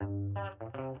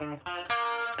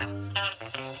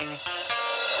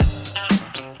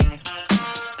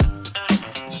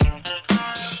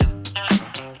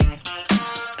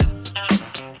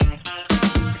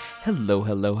Hello,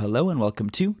 hello, hello, and welcome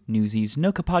to Newsies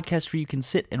Nook, a podcast where you can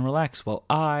sit and relax while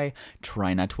I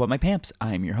try not to wet my pants.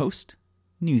 I am your host,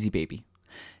 Newsy Baby.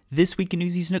 This week in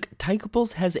Newsies Nook,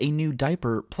 Tykables has a new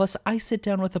diaper, plus I sit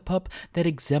down with a pup that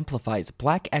exemplifies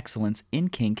black excellence in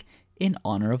kink in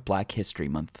honor of Black History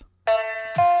Month.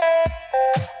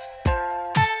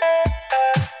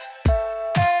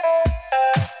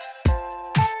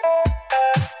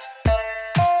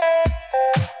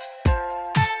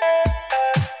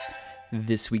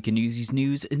 This week in Newsies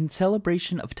News, in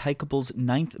celebration of Tykables'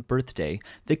 9th birthday,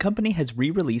 the company has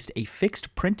re-released a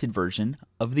fixed printed version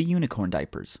of the unicorn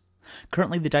diapers.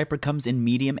 Currently, the diaper comes in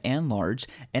medium and large,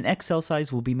 and XL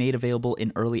size will be made available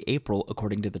in early April,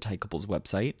 according to the Tykables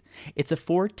website. It's a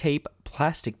 4-tape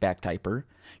plastic back diaper.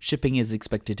 Shipping is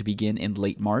expected to begin in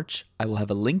late March. I will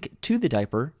have a link to the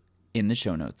diaper in the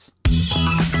show notes.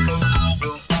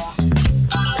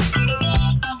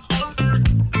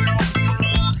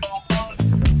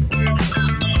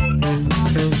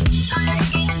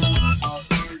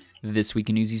 This week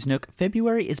in Newsies Nook,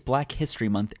 February is Black History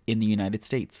Month in the United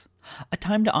States, a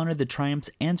time to honor the triumphs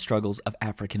and struggles of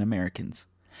African Americans.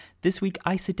 This week,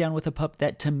 I sit down with a pup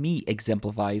that to me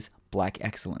exemplifies Black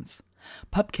excellence.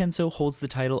 Pup Kenzo holds the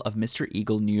title of Mr.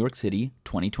 Eagle New York City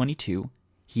 2022.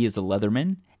 He is a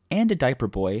Leatherman and a diaper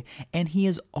boy, and he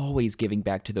is always giving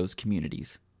back to those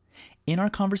communities. In our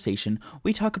conversation,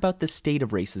 we talk about the state of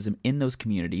racism in those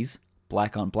communities,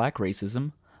 black on black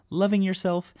racism, loving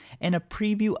yourself, and a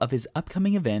preview of his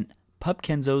upcoming event, Pup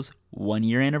Kenzo's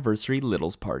 1-year anniversary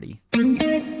Littles Party.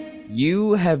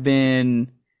 You have been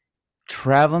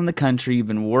traveling the country, you've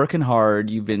been working hard,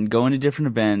 you've been going to different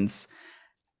events,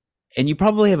 and you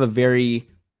probably have a very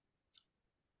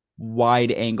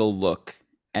wide-angle look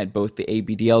at both the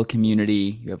ABDL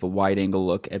community, you have a wide-angle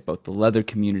look at both the leather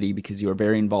community because you are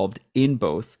very involved in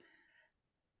both.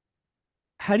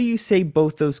 How do you say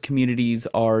both those communities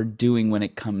are doing when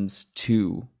it comes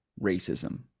to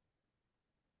racism?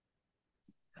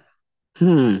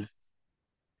 I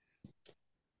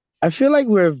feel like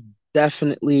we've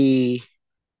definitely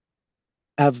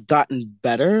have gotten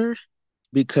better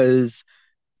because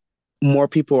more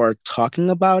people are talking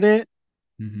about it.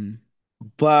 Mm-hmm.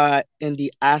 But in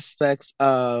the aspects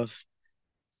of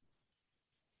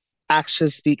action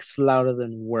speaks louder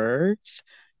than words,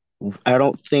 I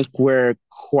don't think we're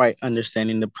quite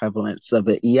understanding the prevalence of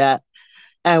it yet.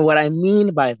 And what I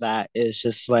mean by that is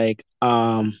just like,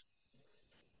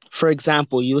 for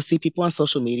example, you will see people on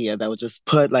social media that would just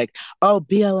put like, oh,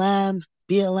 BLM,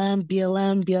 BLM,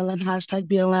 BLM, BLM, hashtag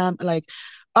BLM. Like,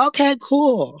 okay,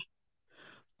 cool.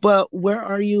 But where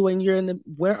are you when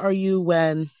where are you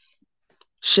when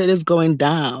shit is going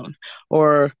down?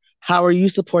 Or how are you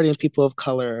supporting people of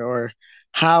color? Or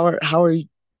how are you,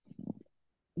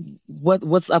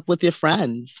 what's up with your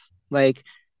friends? Like,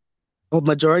 a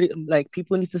majority, like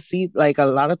people need to see, like a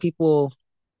lot of people,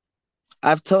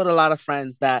 I've told a lot of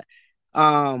friends that,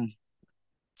 um,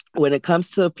 when it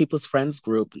comes to people's friends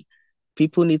group,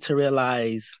 people need to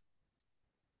realize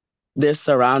their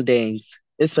surroundings,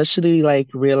 especially like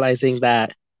realizing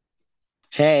that,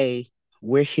 hey,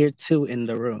 we're here too in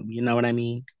the room. You know what I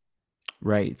mean?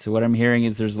 Right. So what I'm hearing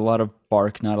is there's a lot of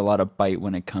bark, not a lot of bite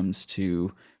when it comes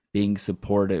to being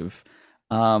supportive.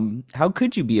 How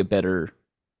could you be a better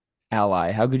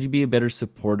ally? How could you be a better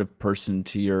supportive person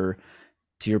to your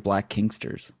Black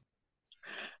Kinksters?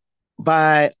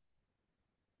 By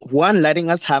one, letting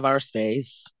us have our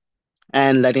space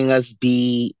and letting us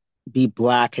be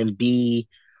black and be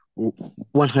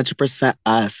 100%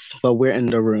 us, but we're in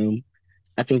the room.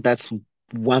 I think that's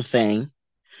one thing.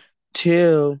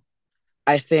 Two,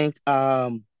 I think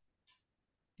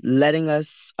letting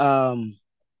us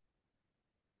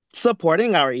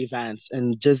supporting our events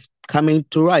and just coming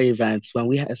to our events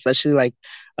when especially like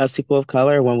us people of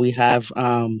color, when we have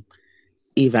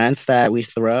events that we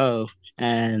throw,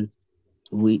 and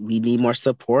we need more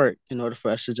support in order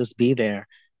for us to just be there.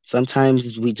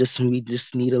 Sometimes we just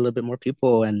need a little bit more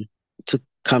people and to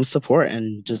come support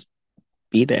and just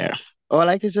be there. All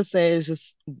I could just say is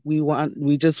just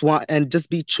we just want and just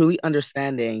be truly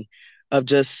understanding of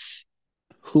just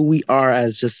who we are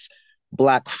as just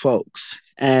black folks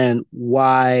and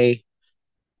why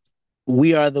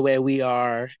we are the way we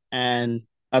are and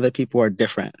other people are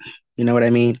different. You know what I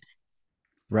mean?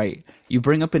 Right. You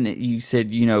bring up you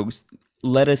said,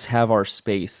 let us have our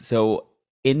space. So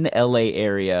in the LA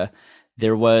area,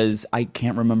 there was, I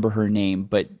can't remember her name,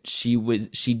 but she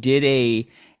did a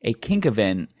kink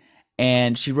event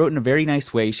and she wrote in a very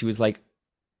nice way. She was like,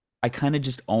 I kind of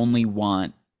just only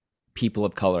want people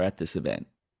of color at this event.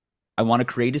 I want to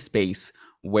create a space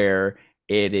where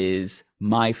it is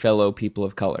my fellow people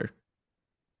of color.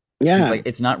 She was Yeah. like,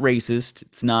 it's not racist.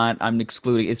 It's not, I'm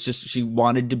excluding. It's just she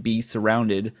wanted to be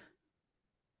surrounded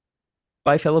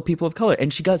by fellow people of color.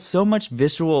 And she got so much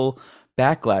visual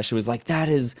backlash. It was like, that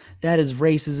is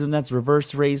racism, that's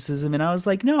reverse racism. And I was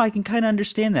like, no, I can kind of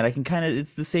understand that. I can kind of,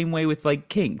 it's the same way with like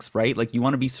kinks, right? Like you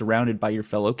want to be surrounded by your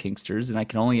fellow kinksters. And I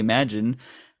can only imagine,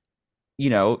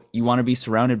 you want to be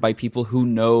surrounded by people who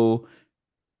know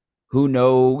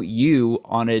you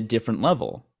on a different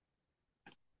level.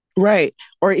 Right.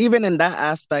 Or even in that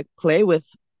aspect,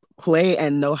 play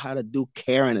and know how to do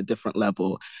care in a different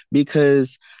level.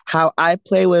 Because how I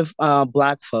play with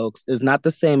black folks is not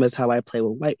the same as how I play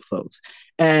with white folks.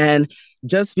 And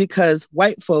just because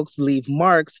white folks leave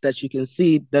marks that you can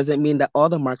see doesn't mean that all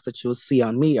the marks that you'll see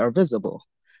on me are visible.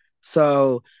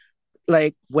 So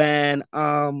like when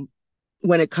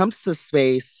it comes to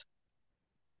space,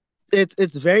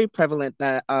 it's very prevalent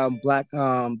that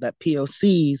that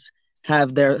POCs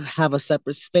have a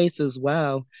separate space as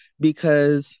well,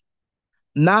 because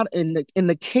not in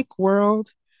the kink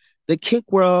world, the kink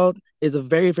world is a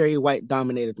very, very white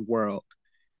dominated world.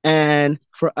 And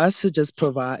for us to just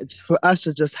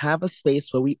have a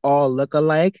space where we all look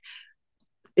alike,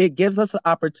 it gives us an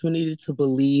opportunity to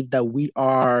believe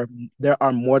that there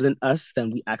are more than us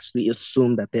than we actually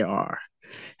assume that there are,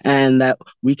 and that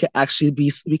we can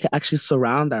actually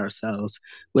surround ourselves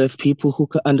with people who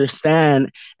could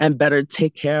understand and better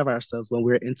take care of ourselves when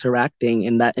we're interacting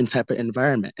in that type of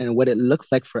environment, and what it looks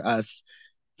like for us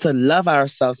to love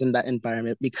ourselves in that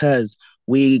environment, because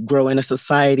we grow in a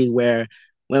society where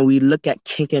when we look at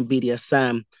kink and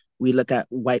BDSM, we look at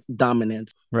white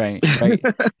dominance. Right, right.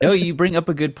 No, you bring up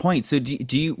a good point. So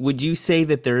would you say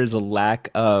that there is a lack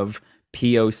of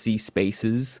POC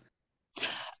spaces?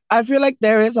 I feel like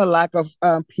there is a lack of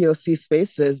POC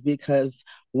spaces, because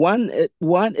one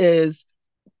is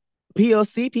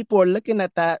POC people are looking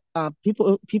at that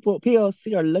people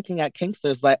POC are looking at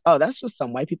Kinksters like, oh, that's just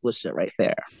some white people shit right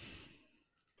there.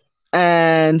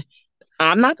 And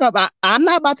I'm not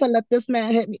about to let this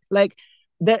man hit me like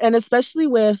that. And especially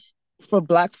with for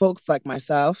black folks like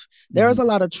myself, there is a Mhm.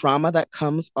 lot of trauma that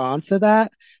comes onto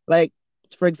that. Like,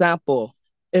 for example,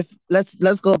 if let's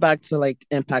go back to like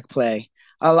impact play.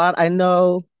 I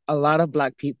know a lot of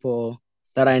black people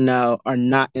that I know are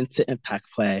not into impact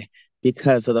play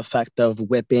because of the fact of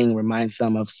whipping reminds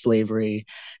them of slavery,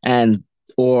 and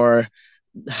or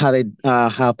how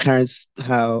POC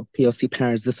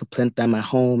parents disciplined them at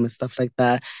home and stuff like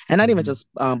that, and not even Mhm. just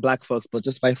black folks, but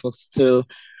just white folks too.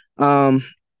 Um,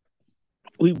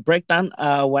 we break down.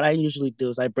 What I usually do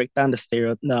is I break down the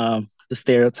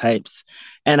stereotypes,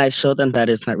 and I show them that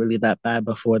it's not really that bad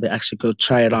before they actually go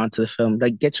try it on to the film.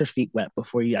 Like, get your feet wet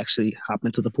before you actually hop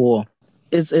into the pool.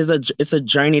 It's a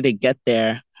journey to get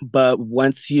there, but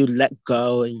once you let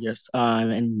go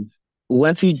and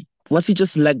once you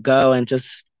just let go and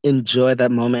just enjoy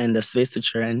that moment and the space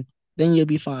that you're in, then you'll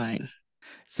be fine.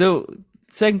 So,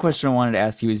 second question I wanted to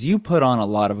ask you is you put on a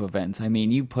lot of events. I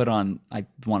mean, you put on, I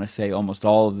want to say, almost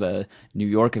all of the New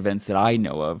York events that I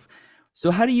know of. So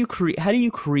how do you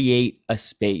create a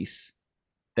space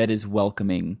that is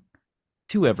welcoming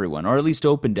to everyone, or at least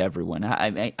open to everyone?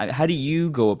 How do you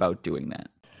go about doing that?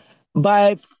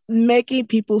 By making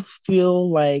people feel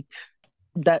like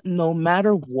that no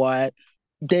matter what,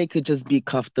 they could just be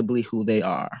comfortably who they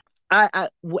are.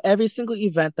 Every single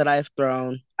event that I've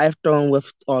thrown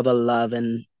with all the love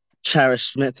and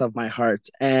cherishment of my heart.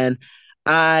 And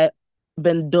I've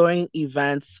been doing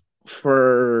events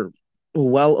for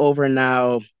well over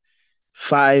now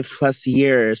 5+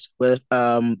 years with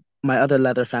my other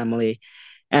leather family.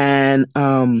 And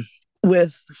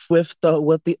with with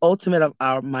the ultimate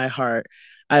of my heart,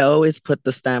 I always put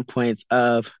the standpoints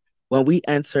of when we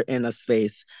enter in a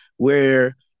space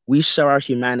where we show our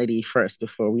humanity first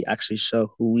before we actually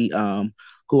show who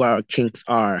our kinks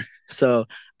are. So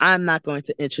I'm not going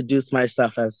to introduce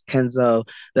myself as Kenzo,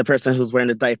 the person who's wearing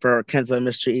the diaper, or Kenzo,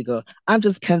 Mr. Ego. I'm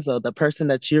just Kenzo, the person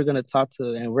that you're gonna talk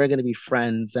to, and we're gonna be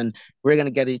friends, and we're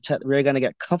gonna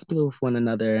get comfortable with one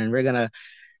another, and we're gonna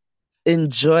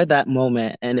enjoy that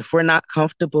moment. And if we're not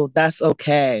comfortable, that's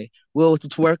okay. We'll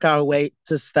work our way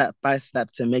to step by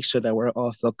step to make sure that we're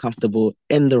also comfortable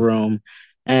in the room.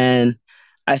 And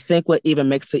I think what even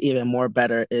makes it even more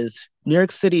better is New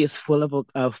York City is full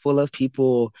of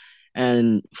people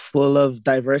and full of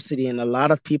diversity and a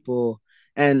lot of people.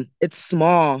 And it's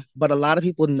small, but a lot of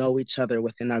people know each other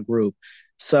within our group.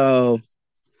 So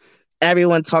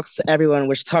everyone talks to everyone,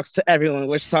 which talks to everyone,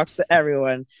 which talks to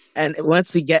everyone. And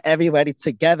once we get everybody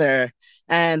together,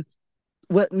 and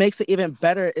what makes it even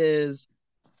better is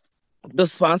the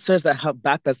sponsors that help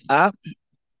back us up.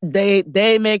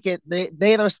 they make it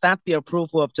they don't stamp the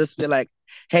approval of just be like,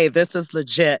 hey, this is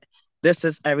legit, this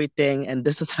is everything, and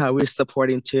this is how we're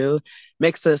supporting too.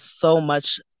 Makes it so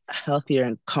much healthier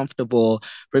and comfortable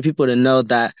for people to know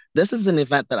that this is an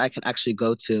event that I can actually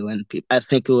go to, and I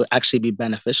think it will actually be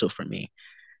beneficial for me.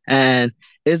 And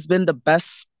it's been the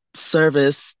best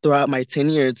service throughout my 10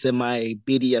 years in my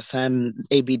BDSM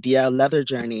ABDL leather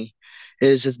journey,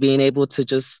 is just being able to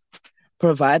just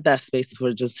provide that space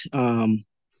for just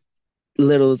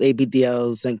littles,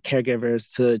 ABDLs, and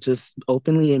caregivers to just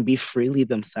openly and be freely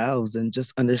themselves and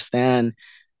just understand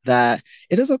that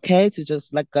it is okay to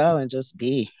just let go and just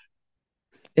be.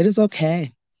 It is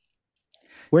okay.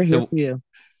 We're here So for you.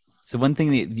 so one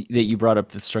thing that you brought up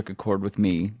that struck a chord with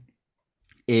me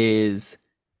is,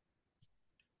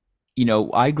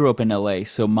 I grew up in LA,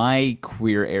 so my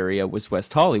queer area was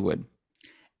West Hollywood.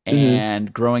 Hmm.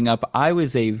 And growing up, I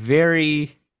was a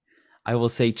very, I will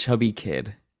say, chubby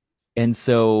kid. And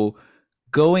so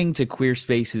going to queer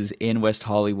spaces in West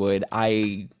Hollywood,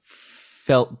 I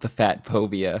felt the fat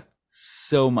phobia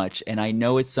so much. And I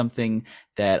know it's something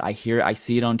that I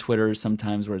see it on Twitter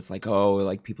sometimes where it's like, oh,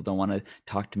 like people don't want to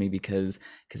talk to me because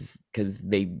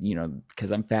they,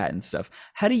 because I'm fat and stuff.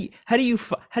 How do you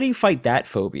fight that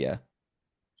phobia?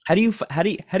 How do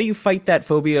you fight that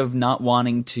phobia of not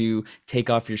wanting to take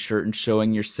off your shirt and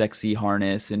showing your sexy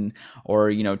harness, and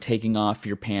or taking off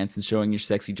your pants and showing your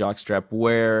sexy jockstrap,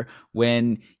 where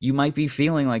when you might be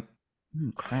feeling like,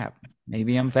 crap,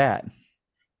 maybe I'm fat.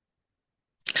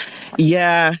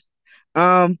 Yeah.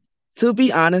 Um, to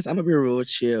be honest, I'm gonna be real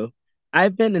with you.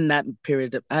 I've been in that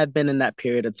period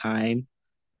of time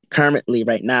currently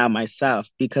right now myself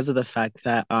because of the fact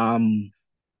that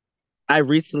I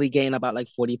recently gained about like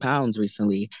 40 pounds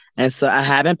recently. And so I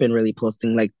haven't been really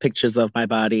posting like pictures of my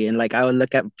body. And like I would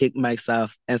look at pic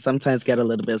myself and sometimes get a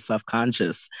little bit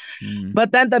self-conscious. Mm.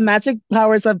 But then the magic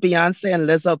powers of Beyonce and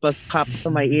Lizzo just pop up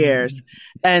in my ears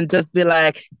and just be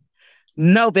like,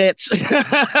 no, bitch.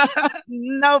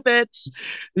 No, bitch.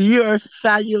 You're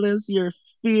fabulous. You're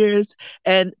fierce.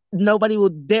 And nobody will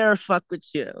dare fuck with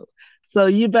you. So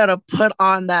you better put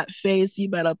on that face. You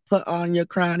better put on your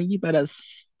crown. And you better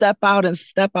step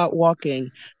out walking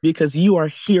because you are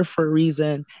here for a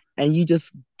reason. And you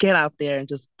just get out there and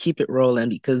just keep it rolling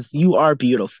because you are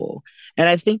beautiful. And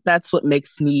I think that's what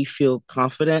makes me feel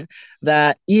confident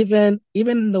that even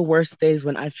in the worst days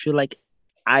when I feel like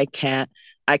I can't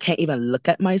I can't even look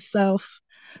at myself.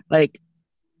 Like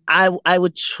I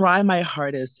would try my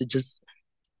hardest to just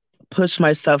push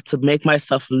myself to make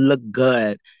myself look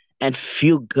good and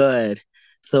feel good.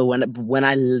 So when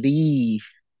I leave,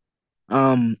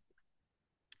 um,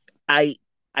 I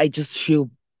I just feel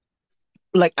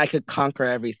like I could conquer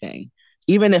everything,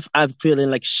 even if I'm feeling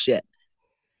like shit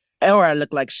or I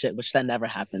look like shit, which that never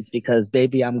happens because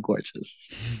baby, I'm gorgeous.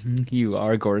 You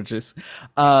are gorgeous.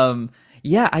 Um,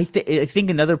 yeah, I think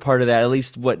another part of that, at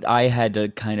least what I had to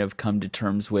kind of come to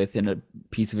terms with in a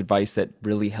piece of advice that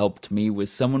really helped me,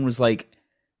 was someone was like,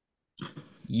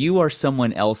 "You are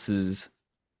someone else's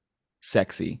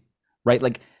sexy," right?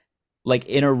 Like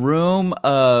in a room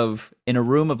of,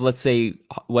 let's say,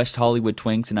 West Hollywood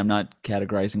twinks, and I'm not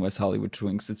categorizing West Hollywood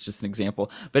twinks, it's just an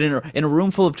example, but in a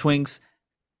room full of twinks,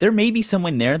 there may be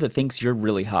someone there that thinks you're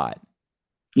really hot.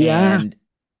 Yeah, And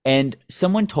and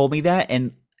someone told me that,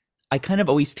 and I kind of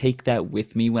always take that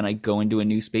with me when I go into a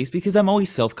new space, because I'm always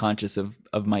self-conscious of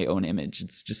my own image.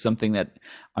 It's just something that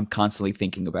I'm constantly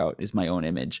thinking about, is my own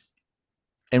image.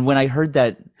 And when I heard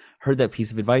that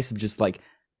piece of advice of just like,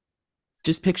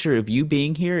 just picture of you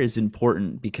being here is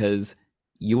important because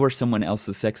you are someone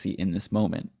else's sexy in this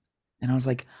moment. And I was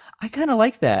like, I kind of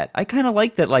like that. I kind of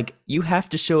like that. Like, you have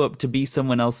to show up to be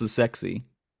someone else's sexy.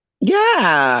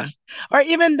 yeah. Or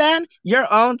even then,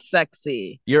 your own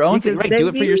sexy. Your own, Because right? Do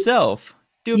it for baby, yourself.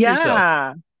 Do it for yourself.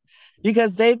 yeah.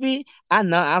 Because baby, I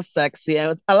know I'm sexy,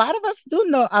 and a lot of us do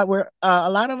know we're a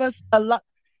lot of us a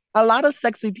lot of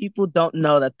sexy people don't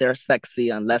know that they're sexy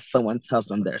unless someone tells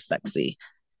them they're sexy.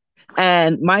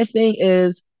 And my thing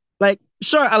is like,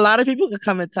 sure, a lot of people can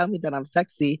come and tell me that I'm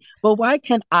sexy, but why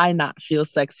can I not feel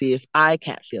sexy if I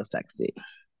can't feel sexy?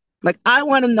 Like I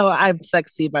want to know I'm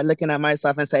sexy by looking at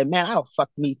myself and say, man, I'll fuck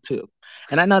me too.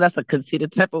 And I know that's a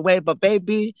conceited type of way, but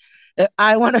baby, if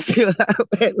I want to feel that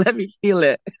way, let me feel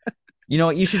it. You know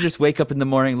what? You should just wake up in the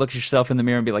morning, look at yourself in the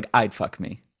mirror, and be like, I'd fuck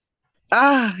me.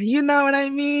 You know what I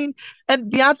mean?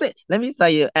 And Beyonce, let me tell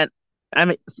you, and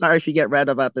I'm sorry if you get read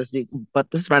about this, but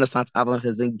this Renaissance album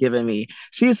has been giving me.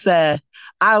 She said,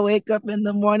 I wake up in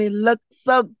the morning, look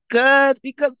so good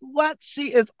because what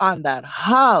she is on that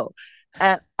hoe.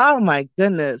 And oh my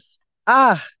goodness.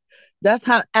 Ah, That's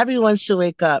how everyone should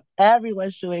wake up.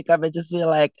 Everyone should wake up and just be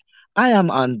like, I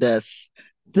am on this.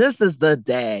 This is the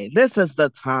day. This is the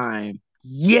time.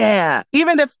 Yeah.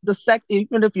 Even if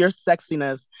your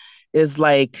sexiness is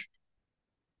like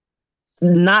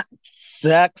not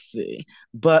sexy,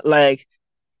 but like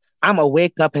I'm gonna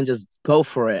wake up and just go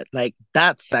for it. Like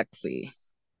that's sexy,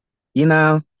 you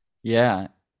know? Yeah.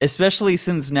 Especially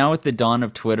since now with the dawn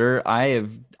of Twitter, I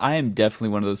am definitely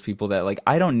one of those people that like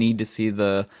I don't need to see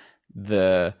the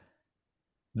the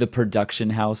production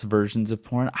house versions of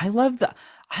porn. I love the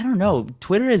I don't know.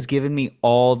 Twitter has given me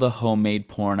all the homemade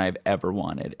porn I've ever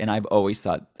wanted, and I've always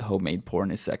thought homemade porn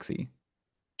is sexy.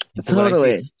 And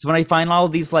Totally. so when I find all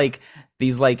these like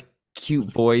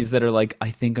cute boys that are like,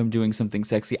 I think I'm doing something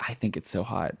sexy, I think it's so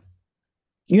hot.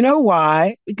 You know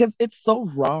why? Because it's so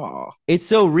raw. It's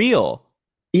so real.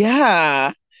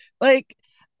 Yeah. Like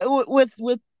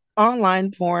with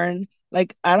online porn,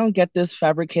 like I don't get this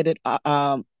fabricated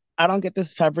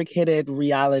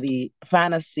reality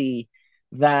fantasy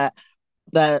that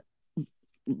that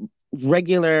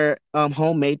regular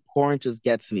homemade porn just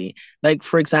gets me. Like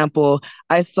for example,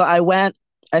 I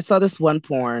saw this one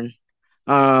porn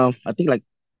I think like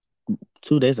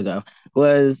 2 days ago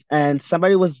was and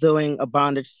somebody was doing a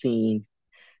bondage scene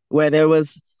where there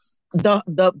was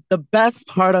the best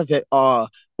part of it all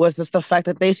was just the fact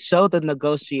that they showed the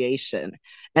negotiation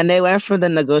and they went from the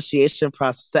negotiation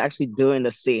process to actually doing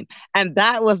the scene. And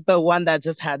that was the one that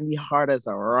just had me hard as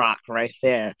a rock right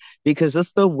there. Because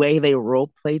just the way they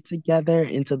role played together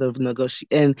into the negotiation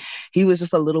and he was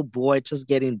just a little boy just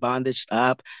getting bondaged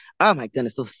up. Oh my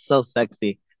goodness, it was so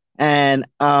sexy. And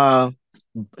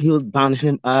he was bounding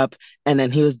him up and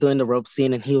then he was doing the rope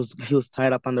scene and he was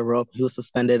tied up on the rope, he was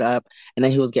suspended up, and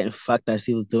then he was getting fucked as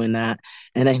he was doing that,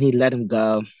 and then he let him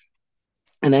go,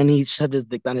 and then he shoved his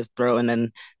dick down his throat, and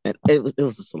then it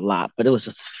was just a lot, but it was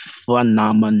just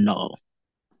phenomenal.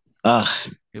 Ugh.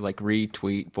 You're like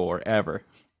retweet forever.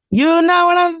 You know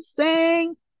what I'm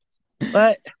saying?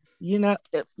 But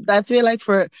I feel like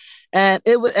for and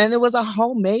it was a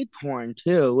homemade porn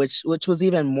too, which was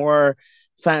even more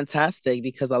fantastic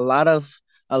because a lot of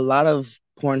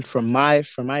porn from my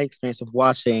experience of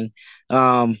watching,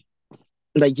 um,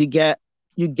 like you get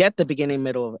the beginning,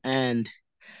 middle, end,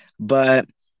 but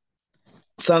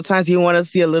sometimes you want to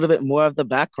see a little bit more of the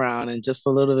background and just a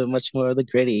little bit much more of the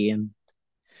gritty. And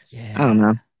I don't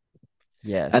know.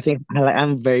 Yeah. Yes.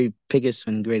 I'm very piggish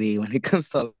and gritty when it comes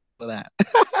to all of that.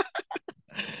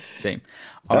 Same.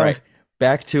 All Uh, right.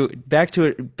 Back to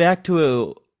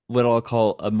a what I'll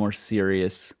call a more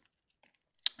serious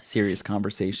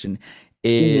conversation mhm.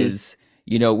 is,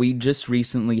 you know, we just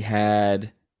recently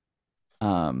had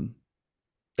um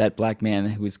that black man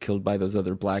who was killed by those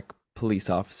other black police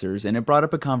officers, and it brought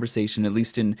up a conversation, at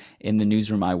least in the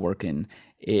newsroom I work in,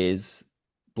 is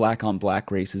black on black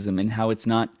racism and how it's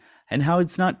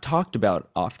not talked about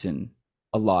often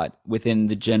a lot within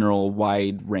the general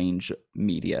wide range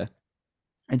media.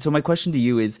 And so my question to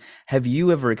you is, have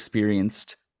you ever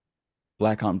experienced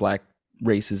black on black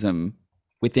racism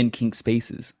within kink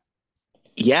spaces?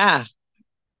 Yeah.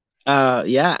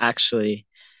 Yeah, actually.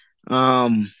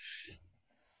 Um,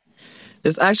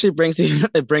 this actually brings me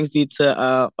it brings me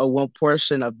to a one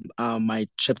portion of my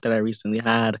trip that I recently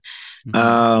had. Hmm.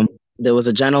 Um, there was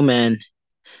a gentleman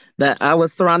that I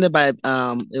was surrounded by it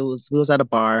was we was at a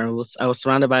bar and I was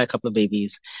surrounded by a couple of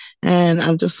babies. And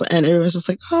it was just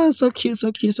like, oh, so cute,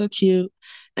 so cute, so cute.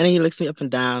 And he looks me up and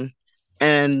down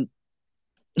and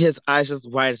his eyes just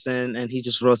widen and he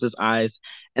just rolls his eyes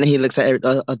and he looks at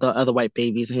the other white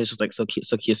babies and he's just like so cute,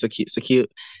 so cute, so cute, so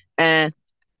cute. And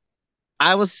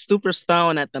I was super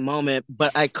stoned at the moment,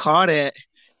 but I caught it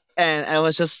and I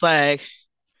was just like,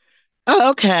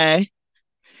 oh, okay.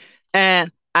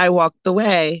 And I walked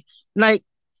away. Like,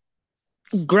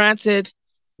 granted,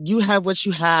 you have what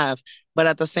you have, but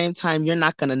at the same time, you're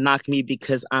not gonna knock me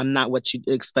because I'm not what you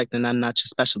expect and I'm not your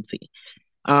specialty.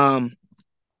 Um,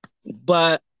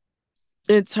 but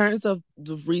in terms of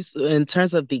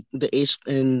the age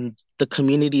in the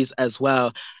communities as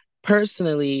well,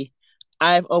 personally,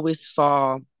 I've always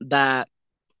saw that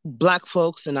Black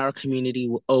folks in our community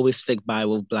will always stick by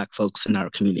with Black folks in our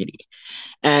community.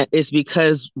 And it's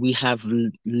because we have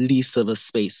least of a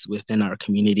space within our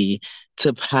community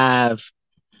to have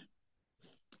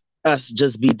us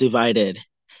just be divided.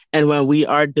 And when we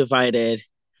are divided,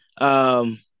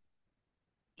 um,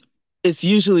 it's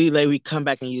usually like we come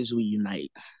back and usually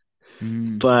unite.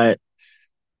 Mm. But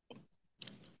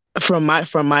from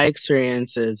my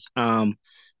experiences,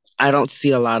 I don't see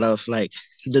a lot of like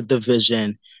the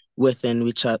division within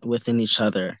each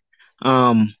other.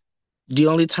 Um, the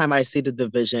only time I see the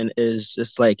division is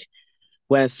just like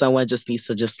when someone just needs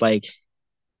to just like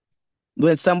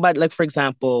when somebody like for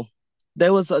example,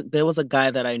 there was a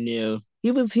guy that I knew.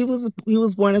 He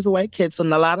was born as a white kid, so a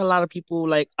lot of people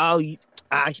like, oh,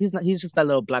 he's just that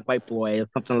little black white boy or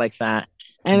something like that,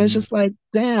 and it's Mm, just like,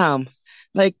 damn,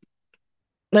 like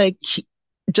like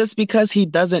just because he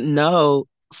doesn't know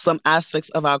some aspects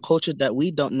of our culture that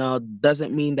we don't know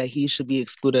doesn't mean that he should be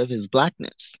excluded of his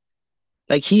blackness.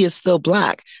 Like he is still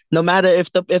black. No matter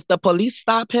if the police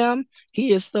stop him,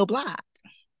 he is still black.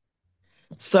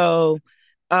 So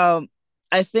um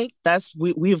I think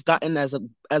we've gotten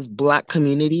as black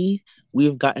community,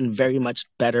 we've gotten very much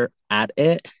better at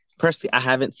it. Personally, I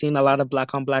haven't seen a lot of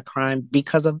black on black crime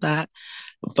because of that,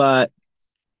 but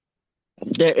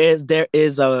there is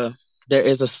an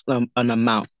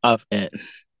amount of it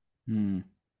mm.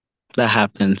 that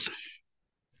happens.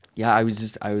 Yeah, I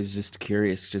was just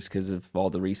curious just because of all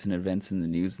the recent events in the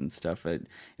news and stuff.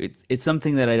 It's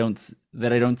something that I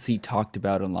don't see talked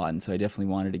about a lot, and so I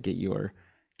definitely wanted to get your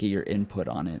input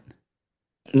on it.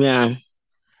 Yeah.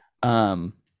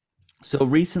 Um, so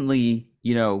recently,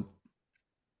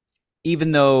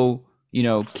 even though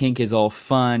kink is all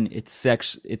fun, it's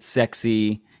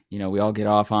sexy, we all get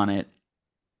off on it.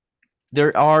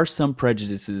 There are some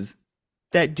prejudices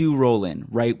that do roll in,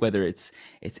 right? Whether it's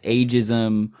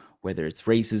ageism, whether it's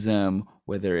racism,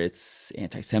 whether it's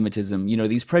anti-Semitism,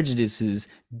 these prejudices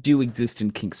do exist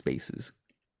in kink spaces.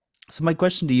 So my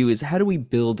question to you is, how do we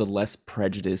build a less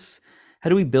prejudiced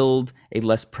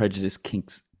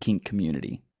kink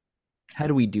community? How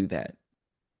do we do that?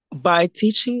 By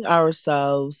teaching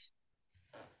ourselves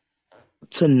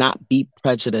to not be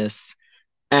prejudiced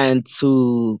and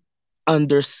to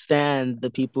understand the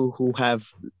people who have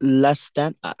less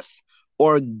than us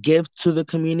or give to the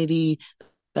community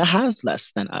that has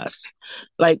less than us.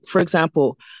 Like, for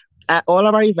example, at all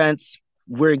of our events,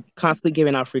 we're constantly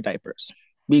giving out free diapers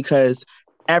because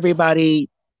everybody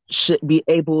should be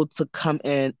able to come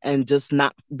in and just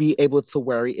not be able to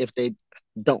worry if they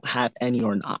don't have any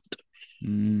or not.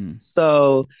 Mm,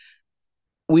 So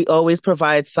we always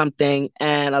provide something,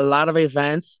 and a lot of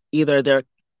events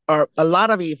are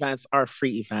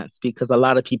free events because a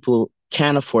lot of people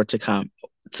can't afford to come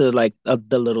to like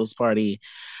the littles party,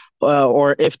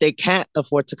 or if they can't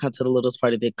afford to come to the littles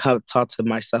party, they come talk to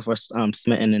myself or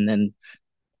Smitten, and then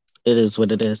it is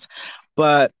what it is.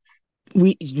 But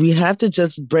we have to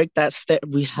just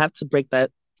we have to break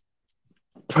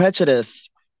prejudice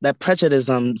that prejudice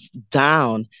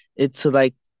down. It's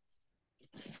like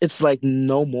it's like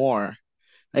no more.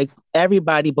 Like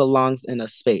everybody belongs in a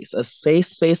space. A safe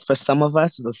space for some of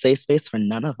us is a safe space for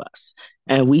none of us.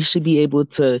 And we should be able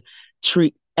to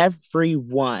treat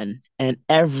everyone and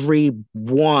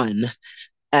everyone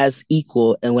as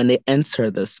equal and when they enter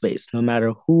the space, no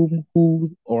matter whom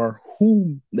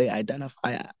they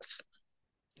identify as.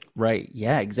 right.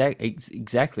 Yeah,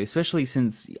 exactly. Especially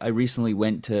since I recently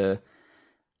went to,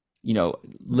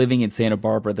 living in Santa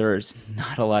Barbara, there's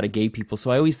not a lot of gay people.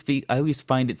 So I always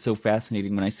find it so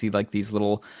fascinating when I see like these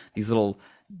little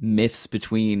myths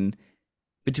between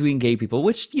gay people,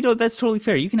 which, that's totally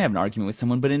fair. You can have an argument with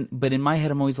someone, but in my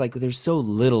head I'm always like, there's so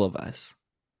little of us.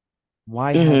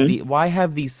 Mm-hmm. Why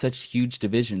have these such huge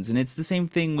divisions? And it's the same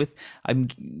thing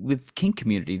with kink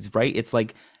communities, right? It's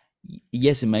like,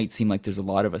 yes, it might seem like there's a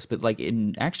lot of us, but like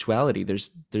in actuality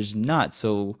there's not.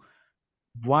 So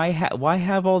why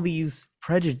have all these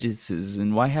prejudices,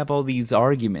 and why have all these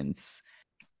arguments?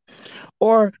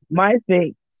 Or my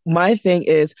thing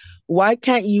is, why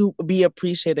can't you be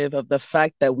appreciative of the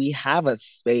fact that we have a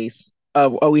space,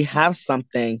 or we have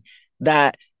something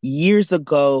that years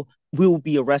ago we will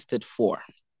be arrested for?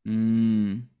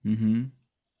 Mm-hmm.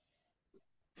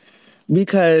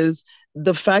 Because but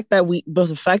the fact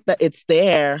that it's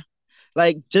there,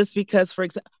 like just because,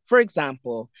 for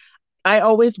example, I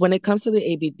always, when it comes to the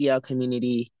ABDL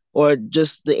community or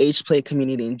just the H play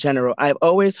community in general, I've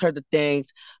always heard the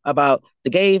things about the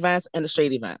gay events and the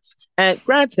straight events. And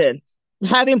granted,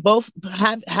 having both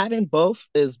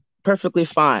is perfectly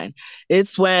fine.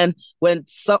 It's when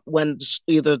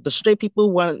either the straight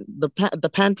people want the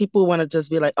pan people want to just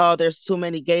be like, oh, there's too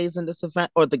many gays in this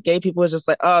event, or the gay people is just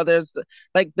like, oh, there's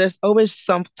always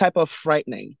some type of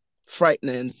frightening,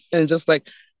 and just like,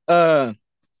 uh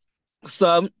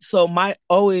so my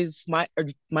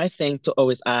thing to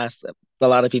always ask a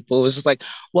lot of people is just like,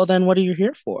 well, then what are you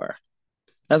here for?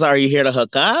 Are you here to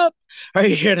hook up? Are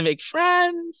you here to make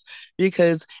friends?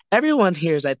 Because everyone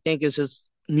here is, I think, is just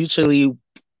mutually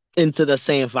into the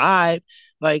same vibe.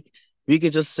 Like we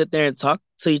could just sit there and talk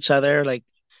to each other. Like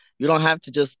you don't have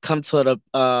to just come to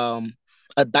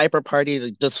a diaper party to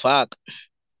just fuck.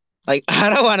 Like I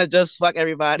don't want to just fuck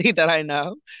everybody that I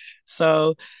know.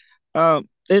 So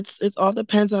it's all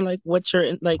depends on like what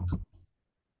you're like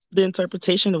the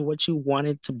interpretation of what you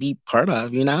wanted to be part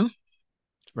of, you know?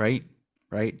 Right?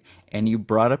 Right? And you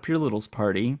brought up your littles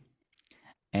party,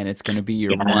 and it's going to be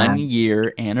your Yeah. 1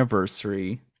 year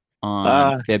anniversary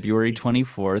on Uh, February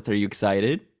 24th. Are you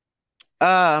excited?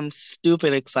 I'm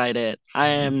stupid excited.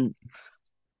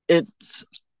 It's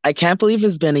I can't believe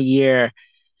it's been a year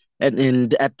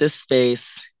and at this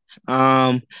space.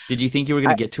 Um Did you think you were going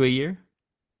to I get to a year?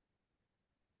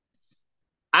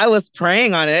 I was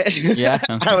praying on it. Yeah.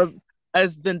 I Okay. was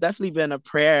it's been definitely been a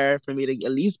prayer for me to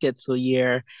at least get to a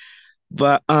year.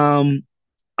 But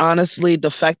honestly,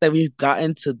 the fact that we've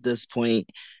gotten to this point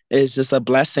is just a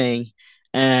blessing.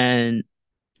 And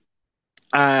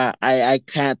I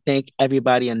can't thank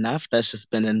everybody enough that's just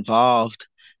been involved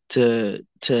to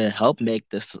help make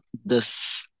this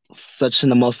such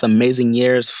the most amazing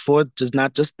years for just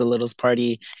not just the Littles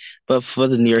Party, but for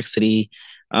the New York City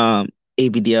um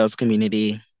ABDL's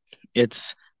community.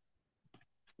 It's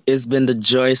it's been the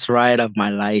joyous ride of my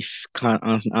life,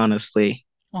 honestly.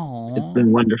 It's Oh,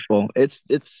 been wonderful. It's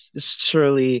been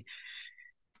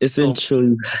little,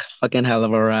 truly fucking hell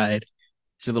of a ride.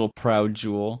 it's your little proud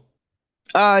jewel.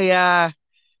 Oh yeah,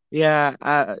 yeah.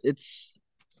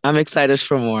 I'm excited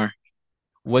for more.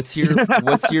 What's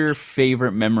your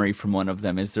favorite memory from one of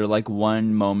them? Is there like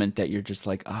one moment that you're just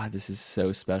like, ah, this is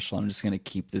so special. I'm just gonna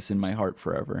keep this in my heart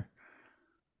forever.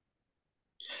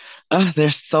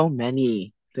 There's so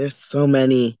many. There's so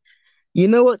many. You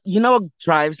know what? You know what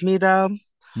drives me though?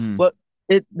 Hmm. What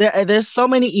there's so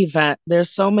many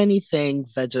there's so many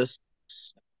things that just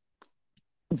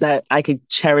that I could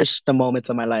cherish the moments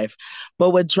of my life. But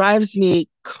what drives me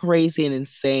crazy and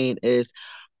insane is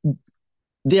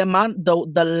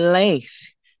the length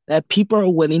that people are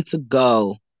willing to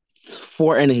go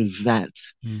for an event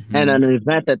and Mm-hmm. an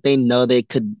event that they know they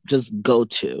could just go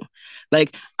to.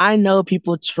 Like I know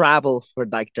people travel for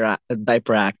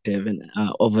diaper active and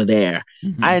over there.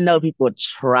 Mm-hmm. I know people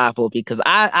travel because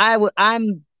I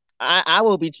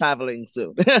will be traveling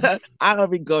soon. I will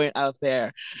be going out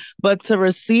there. But to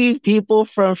receive people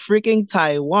from freaking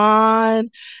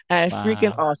Taiwan and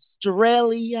freaking Wow.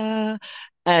 Australia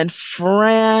and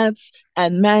France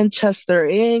and Manchester,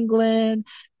 England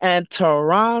and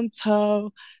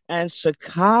Toronto and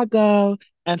Chicago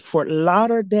and Fort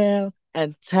Lauderdale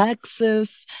and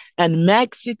Texas and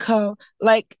Mexico.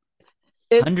 Like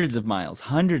Hundreds of miles,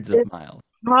 hundreds of it's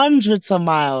miles. hundreds of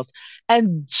miles.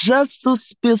 And just to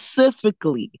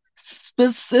specifically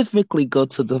go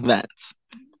to the vets.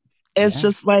 It's Yeah.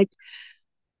 just like,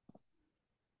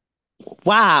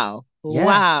 wow,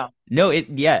 Yeah. wow. No,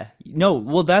 yeah. No,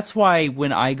 well that's why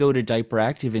when I go to Diaper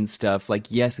Active and stuff, like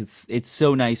yes, it's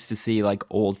so nice to see like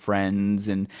old friends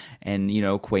and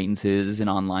acquaintances and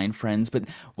online friends, but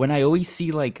when I always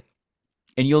see like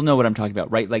and you'll know what I'm talking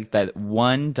about, right? Like that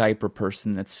one diaper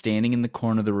person that's standing in the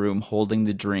corner of the room holding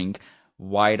the drink,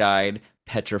 wide-eyed,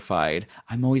 petrified.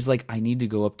 I'm always like, I need to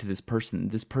go up to this person.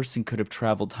 This person could have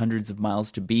traveled hundreds of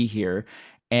miles to be here.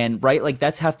 And right, like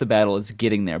that's half the battle is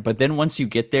getting there. But then once you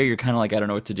get there, you're kind of like, I don't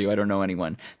know what to do. I don't know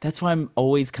anyone. That's why I'm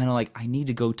always kind of like, I need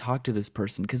to go talk to this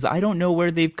person because I don't know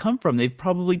where they've come from. They've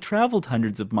probably traveled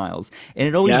hundreds of miles. And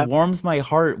it always Yeah. warms my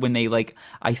heart when they like,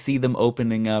 I see them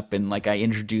opening up and like I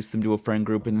introduce them to a friend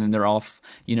group and then they're off,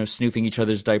 snoofing each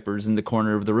other's diapers in the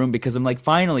corner of the room because I'm like,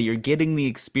 finally, you're getting the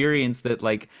experience that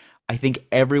like I think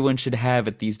everyone should have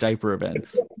at these diaper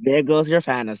events. There goes your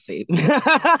fantasy.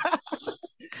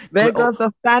 There Gr- goes oh,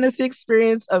 the fantasy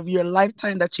experience of your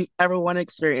lifetime that you ever want to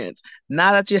experience.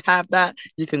 Now that you have that,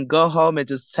 you can go home and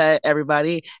just tell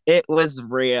everybody it was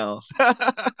real.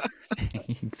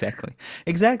 exactly.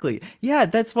 Exactly. Yeah,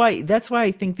 that's why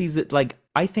I think these like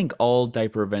I think all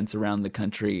diaper events around the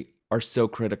country are so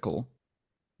critical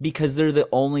because they're the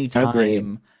only Agree.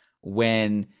 time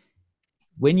when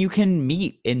you can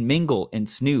meet and mingle and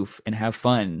snoof and have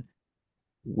fun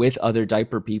with other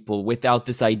diaper people without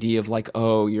this idea of like,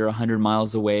 oh, you're 100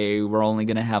 miles away, we're only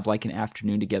going to have like an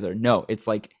afternoon together. No, it's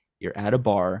like you're at a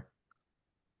bar.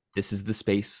 This is the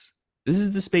space. This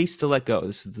is the space to let go.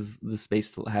 This is the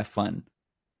space to have fun.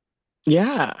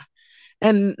 Yeah.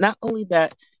 And not only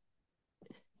that,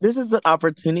 this is an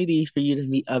opportunity for you to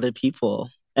meet other people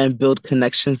and build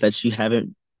connections that you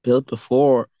haven't built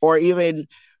before, or even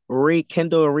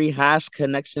rekindle or rehash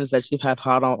connections that you have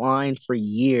had online for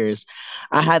years.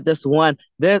 I had this one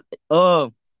there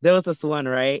was this one,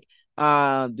 right?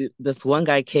 This one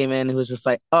guy came in who was just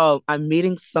like, "Oh, I'm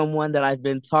meeting someone that I've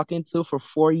been talking to for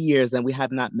 4 years and we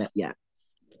have not met yet."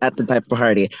 at the diaper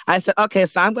party. I said, okay,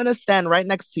 so I'm gonna stand right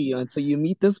next to you until you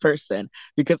meet this person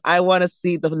because I want to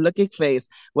see the looking face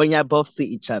when y'all both see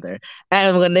each other.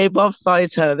 And when they both saw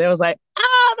each other, they was like,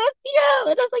 "Ah, that's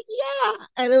you!" And I was like, "Yeah,"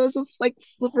 and it was just like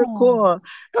super Oh. cool. And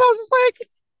I was just like,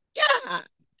 "Yeah,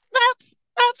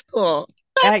 that's cool."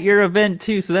 At That's your event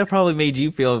too, so that probably made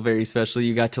you feel very special.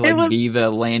 You got to it like was be the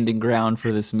landing ground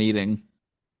for this meeting.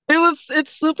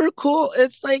 it's super cool.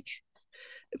 It's like,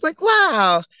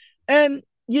 wow. And,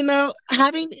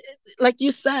 having, like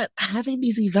you said, having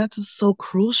these events is so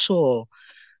crucial.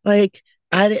 Like,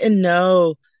 I didn't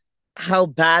know how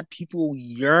bad people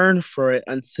yearn for it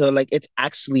until like it's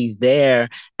actually there.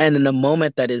 And in the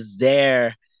moment that is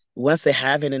there, once they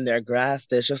have it in their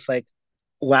grasp, it's just like,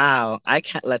 wow, I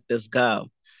can't let this go.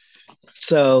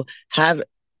 So have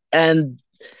and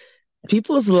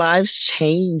people's lives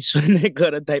change when they go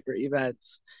to diaper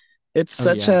events. It's Oh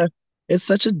such yeah. a it's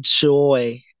such a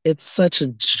joy. It's such a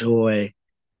joy.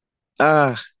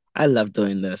 Ah, I love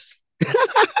doing this.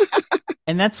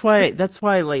 And that's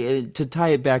why like to tie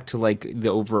it back to like the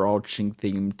overarching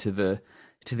theme to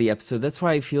the episode. That's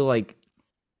why I feel like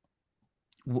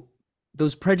w-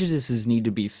 those prejudices need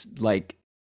to be like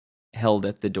held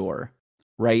at the door,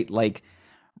 right? Like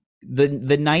the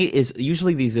night is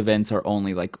usually these events are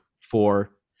only like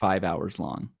 4 5 hours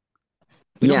long.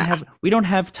 Yeah, We don't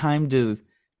have time to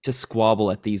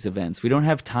squabble at these events. We don't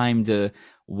have time to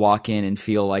walk in and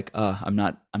feel like I'm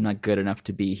not good enough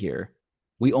to be here.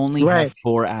 We only have right.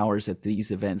 4 hours at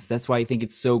these events. That's why I think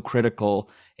it's so critical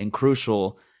and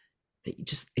crucial that you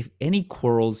just, if any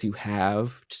quarrels you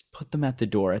have, just put them at the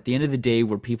door. At the end of the day,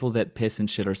 we're people that piss and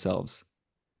shit ourselves.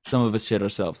 Some of us shit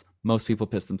ourselves. Most people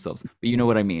piss themselves. But you know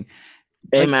what I mean.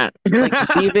 Like Amen.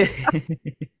 leave it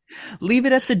leave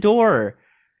it at the door.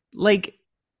 Like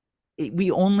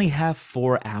we only have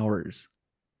 4 hours,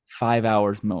 5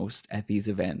 hours most at these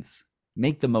events.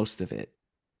 Make the most of it.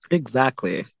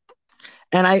 Exactly.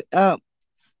 And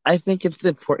I think it's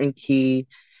important key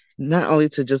not only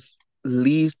to just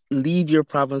leave your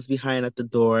problems behind at the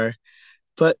door,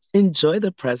 but enjoy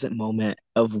the present moment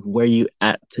of where you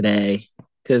at today.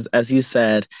 Because as you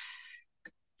said,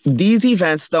 these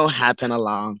events don't happen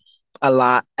along a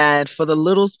lot. And for the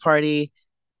Littles party,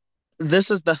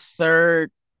 this is the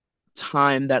third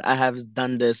time that I have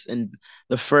done this and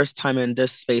the first time in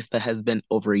this space that has been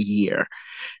over a year.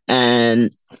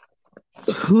 And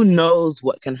who knows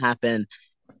what can happen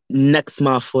next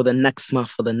month or the next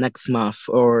month or the next month,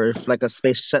 or if like a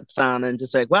space shuts down and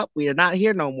just like, well, we are not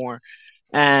here no more.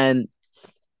 And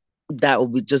that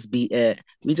will just be it.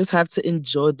 We just have to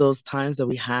enjoy those times that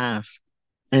we have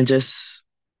and just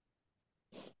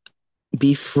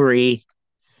be free.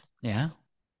 Yeah.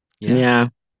 Yeah. Yeah.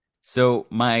 So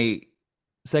my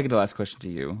second to last question to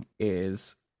you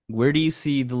is where do you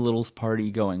see the Littles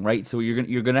party going, right? So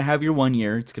you're gonna have your 1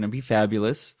 year. It's gonna be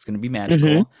fabulous. It's gonna be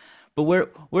Hmm. magical. But where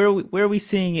are we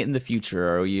seeing it in the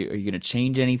future? Are you gonna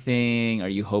change anything? Are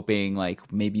you hoping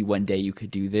like maybe one day you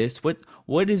could do this?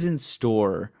 What is in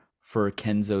store for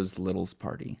Kenzo's Littles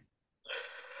party?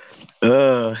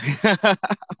 Ugh.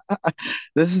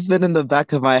 This has been in the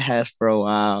back of my head for a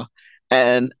while.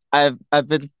 And I've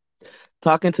been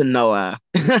talking to Noah.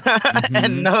 And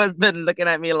Mm-hmm. Noah's been looking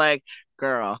at me like,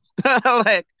 girl,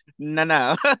 like, no,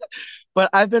 no. But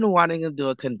I've been wanting to do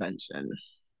a convention.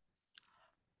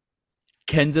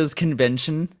 Kenzo's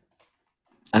convention,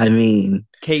 I mean,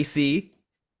 KC.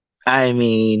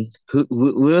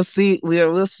 we'll see.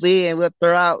 We'll see, and we'll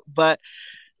throw out. But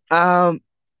um,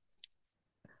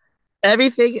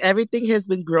 everything has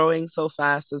been growing so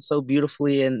fast and so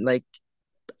beautifully, and like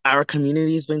our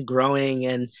community's been growing,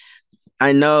 and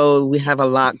I know we have a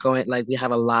lot going, like we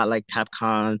have a lot like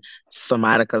Capcom,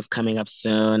 Stomatica's coming up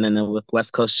soon, and then with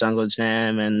West Coast Jungle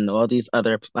Jam and all these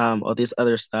other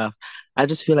stuff. I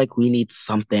just feel like we need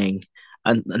something,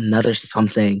 another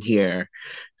something here.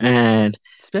 And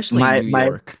Especially in my New my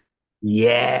York.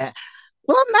 yeah.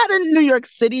 Well, not in New York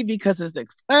City because it's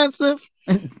expensive.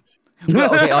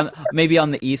 Well, okay, on maybe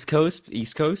on the East Coast,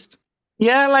 East Coast.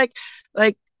 Yeah, like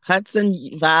Hudson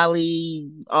Valley,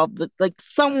 all the like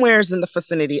somewhere's in the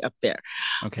vicinity up there.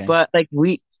 Okay. But like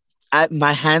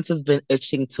my hands has been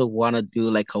itching to want to do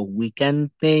like a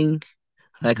weekend thing,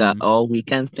 like a Hmm. all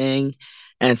weekend thing.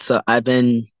 And so I've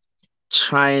been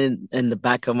trying in the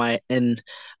back of my in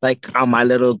like on my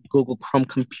little Google Chrome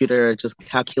computer, just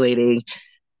calculating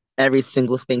every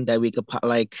single thing that we could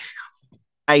like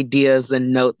ideas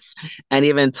and notes, and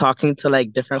even talking to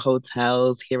like different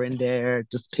hotels here and there,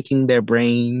 just picking their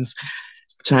brains,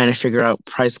 trying to figure out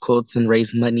price quotes and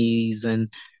raise monies and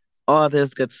all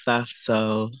this good stuff.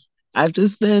 So I've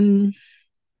just been,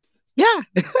 yeah,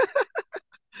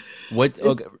 What?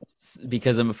 Okay,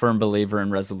 because I'm a firm believer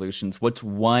in resolutions. What's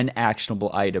one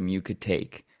actionable item you could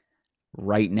take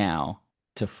right now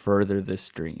to further this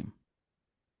dream?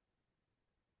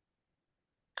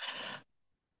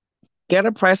 Get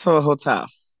a price for a hotel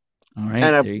All right,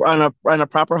 and there you a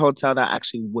proper hotel that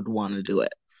actually would want to do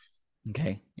it.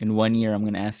 Okay. In 1 year, I'm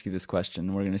going to ask you this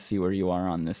question. We're going to see where you are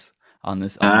on this,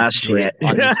 Ah, shit.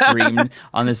 on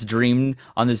this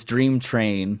dream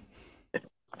train.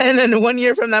 And then 1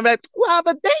 year from now, I'm like, wow,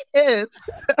 the date is.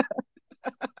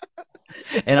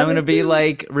 And I'm I'm going to like, be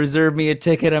like, reserve me a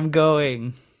ticket. I'm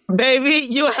going. baby,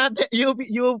 you'll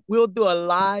do a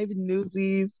live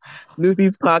Newsies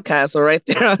podcast right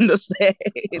there on the Oh stage.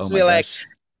 my We're like, gosh.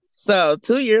 so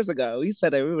 2 years ago, we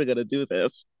said that we were gonna do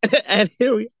this, and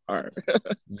here we are.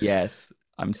 Yes.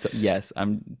 I'm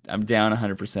down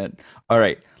 100%. All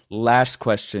right. Last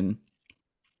question.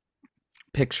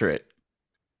 Picture it.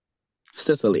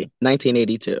 Sicily,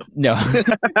 1982. No.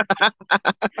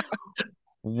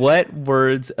 What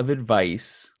words of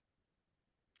advice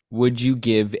would you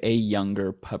give a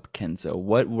younger Pup Kenzo?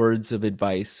 What words of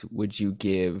advice would you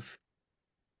give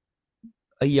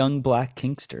a young Black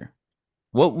Kingster?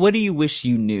 What do you wish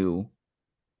you knew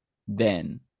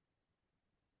then?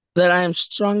 That I am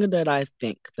stronger than I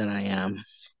think that I am.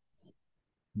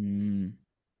 Mm,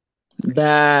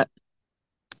 That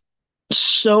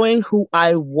showing who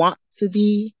I want to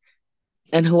be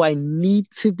and who I need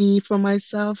to be for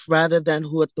myself rather than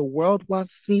who the world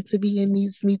wants me to be and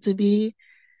needs me to be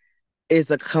is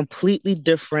a completely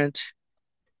different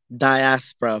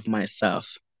diaspora of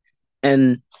myself.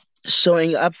 And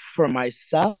showing up for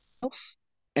myself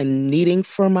and needing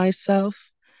for myself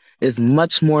is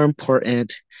much more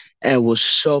important and will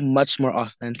show much more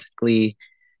authentically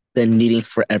than needing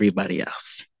for everybody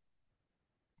else.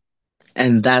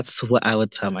 And that's what I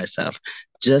would tell myself.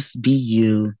 Just be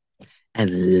you and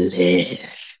live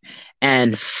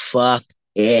and fuck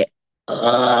it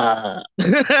up.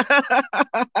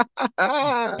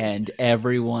 and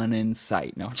everyone in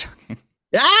sight. No, I'm joking.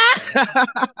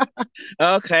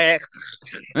 Okay.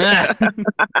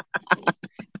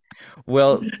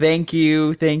 Well, thank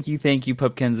you, Pup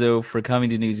Kenzo, for coming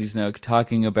to Newsies Nook,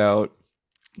 talking about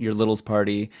your littles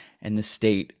party and the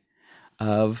state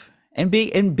of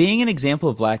being an example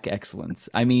of Black excellence.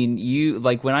 I mean, you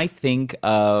like when I think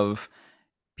of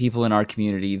people in our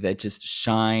community that just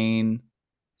shine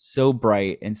so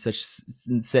bright and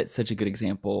set such a good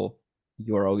example,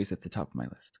 you're always at the top of my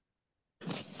list.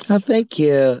 Oh, thank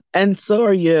you. And so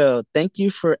are you. Thank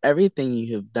you for everything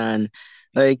you have done.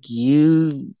 Like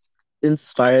you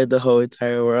inspired the whole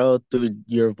entire world through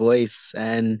your voice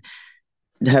and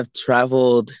have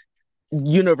traveled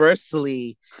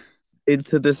universally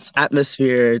into this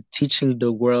atmosphere, teaching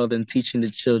the world and teaching the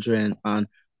children on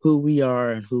who we are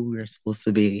and who we're supposed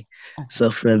to be. Oh, So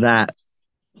for that,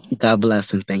 God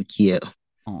bless and thank you.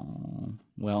 oh,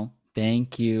 well,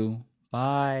 thank you.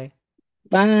 Bye.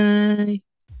 Bye.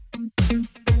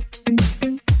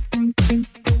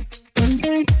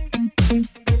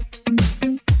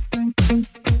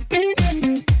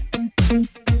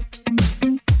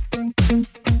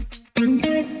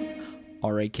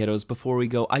 All right, kiddos, before we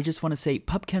go, I just want to say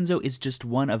Pup Kenzo is just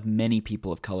one of many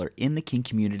people of color in the kink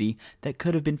community that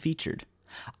could have been featured.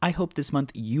 I hope this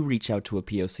month you reach out to a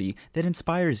POC that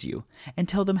inspires you and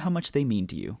tell them how much they mean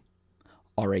to you.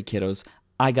 All right, kiddos,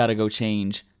 I gotta go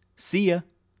change. See ya.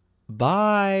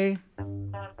 Bye.